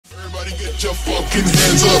Everybody get your fucking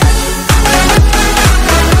hands up.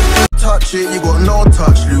 Touch it, you got no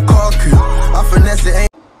touch, Lukaku. I finesse it ain't.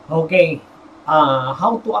 Okay,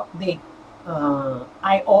 how to update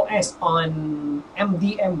iOS on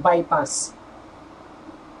MDM Bypass.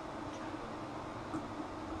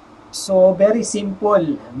 So very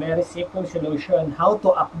simple solution. How to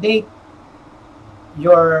update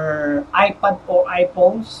your iPad or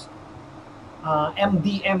iPhones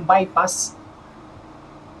MDM Bypass.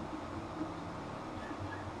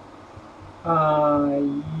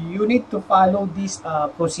 You need to follow this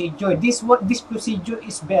procedure. This procedure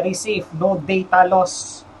is very safe. No data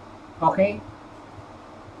loss. Okay.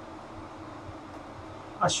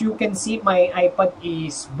 As you can see, my iPad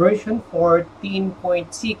is version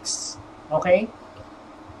 14.6. Okay.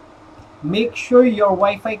 Make sure your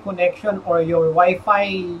Wi-Fi connection or your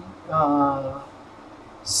Wi-Fi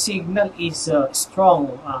signal is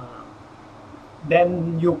strong.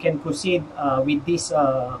 Then you can proceed with this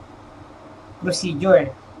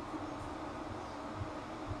procedure.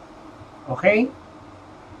 Okay.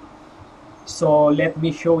 So let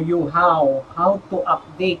me show you how to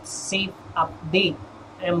update, safe update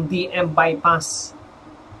MDM bypass.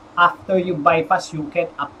 After you bypass, you can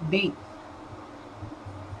update.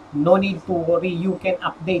 No need to worry, you can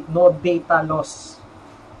update, no data loss.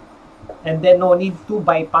 And then no need to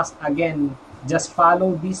bypass again. Just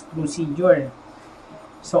follow this procedure.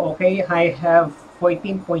 So okay, I have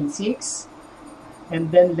 14.6.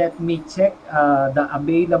 And then let me check the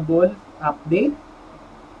available update.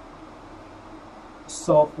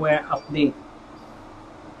 Software update.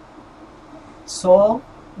 So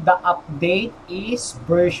the update is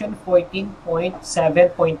version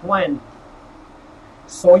 14.7.1.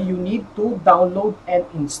 So you need to download and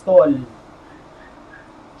install.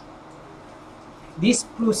 This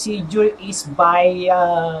procedure is by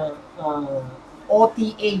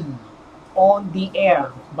OTA, on the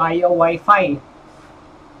air, via Wi-Fi.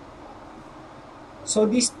 So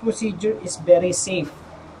this procedure is very safe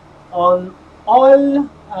on all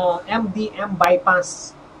MDM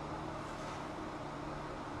bypass.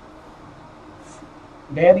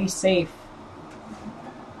 Very safe.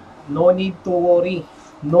 No need to worry.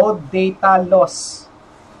 No data loss.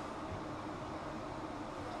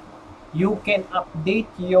 You can update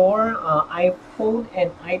your iPhone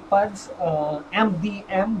and iPad's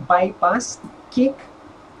MDM bypass kick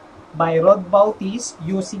by Rod Bautis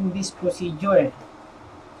using this procedure.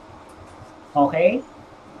 Okay?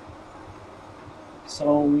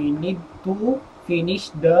 So we need to finish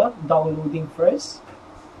the downloading first.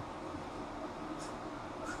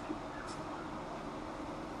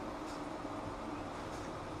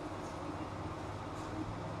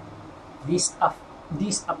 This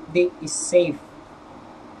update is safe.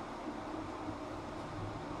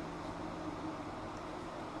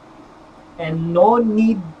 And no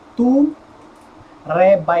need to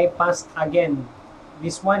re-bypass again.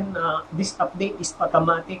 This one, this update is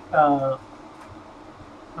automatic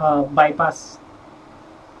bypass.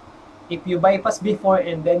 If you bypass before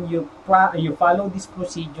and then you follow this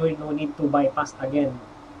procedure, no need to bypass again.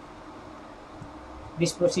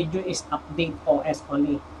 This procedure is update OS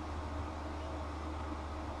only.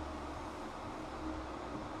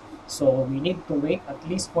 So we need to wait at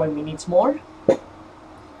least 4 minutes more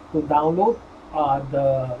to download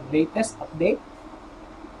the latest update.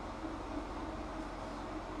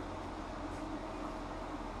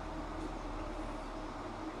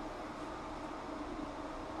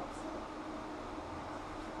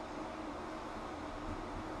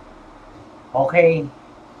 Okay,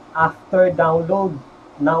 after download,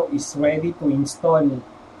 now it's ready to install.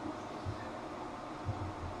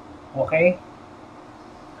 Okay.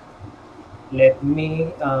 Let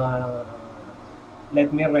me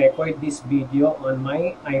record this video on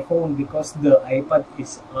my iPhone because the iPad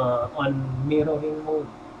is on mirroring mode.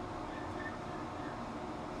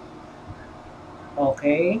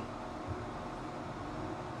 Okay,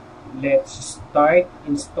 let's start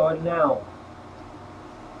install now.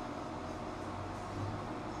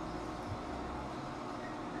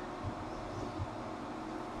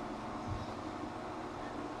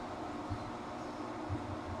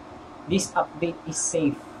 This update is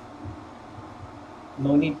safe.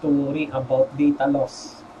 No need to worry about data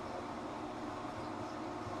loss.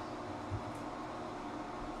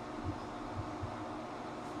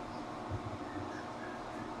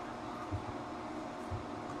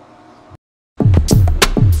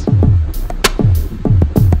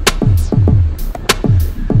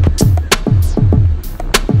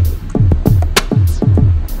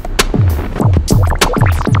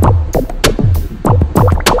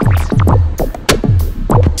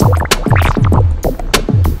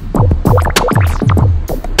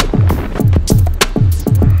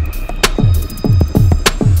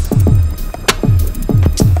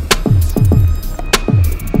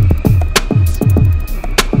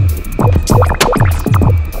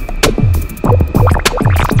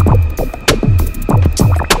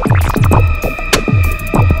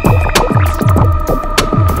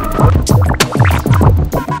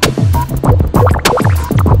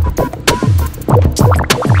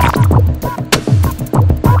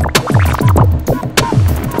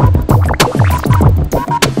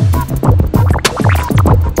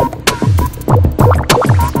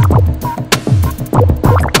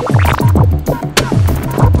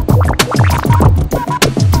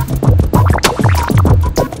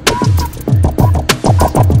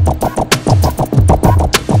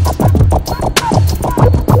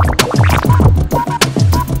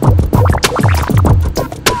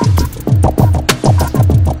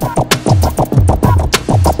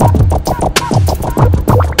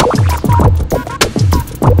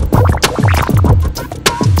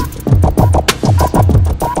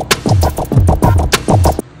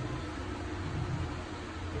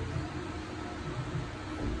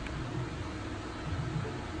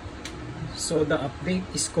 So the update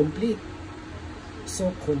is complete.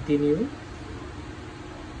 So continue.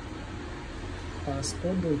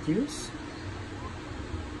 Passcode don't use.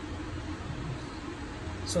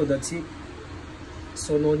 So that's it.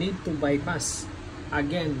 So no need to bypass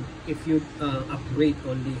again if you upgrade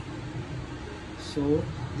only. So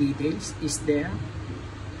details is there.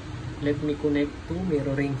 Let me connect to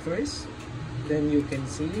mirroring first, then you can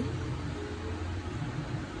see.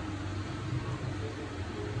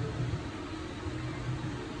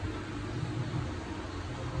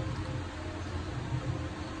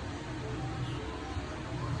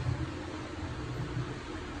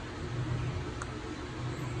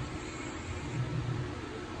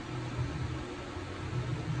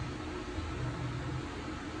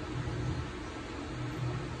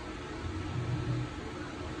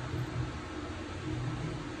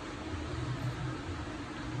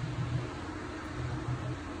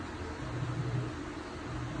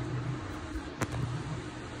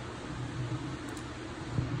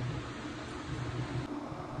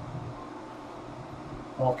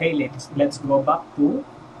 Okay, let's go back to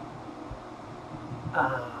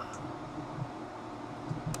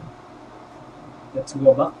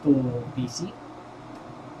PC.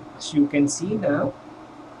 As you can see now,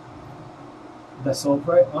 the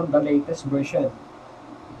software on the latest version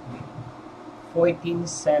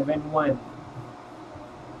 14.7.1.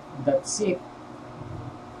 That's it.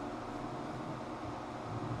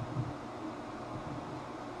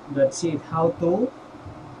 That's it. How to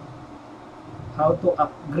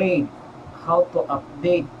upgrade, how to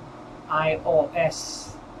update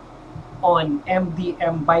iOS on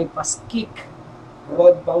MDM Bypass Kick,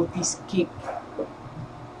 Road Bautista Kick.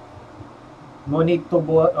 No need to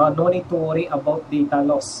worry about data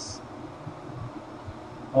loss.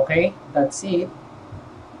 Okay, that's it.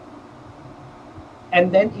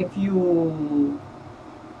 And then if you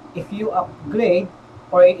upgrade,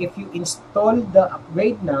 or if you install the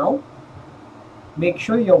upgrade now, make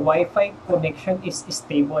sure your Wi-Fi connection is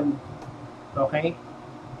stable. Okay?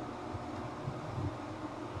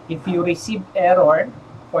 If you receive error,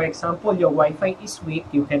 for example, your Wi-Fi is weak,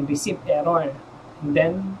 you can receive error. And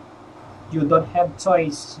then you don't have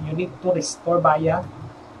choice. You need to restore via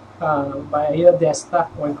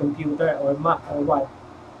desktop or computer or Mac or what,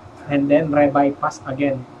 and then re-bypass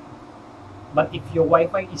again. But if your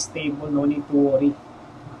Wi-Fi is stable, no need to worry,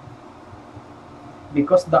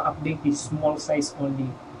 because the update is small size only.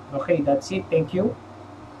 Okay, that's it. Thank you.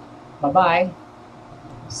 Bye-bye.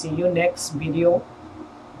 See you next video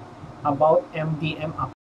about MDM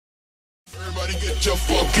up. Everybody get your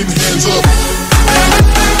fucking hands up.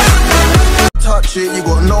 Touch it, you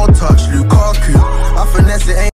got no touch, Lukaku. I finesse it, ain't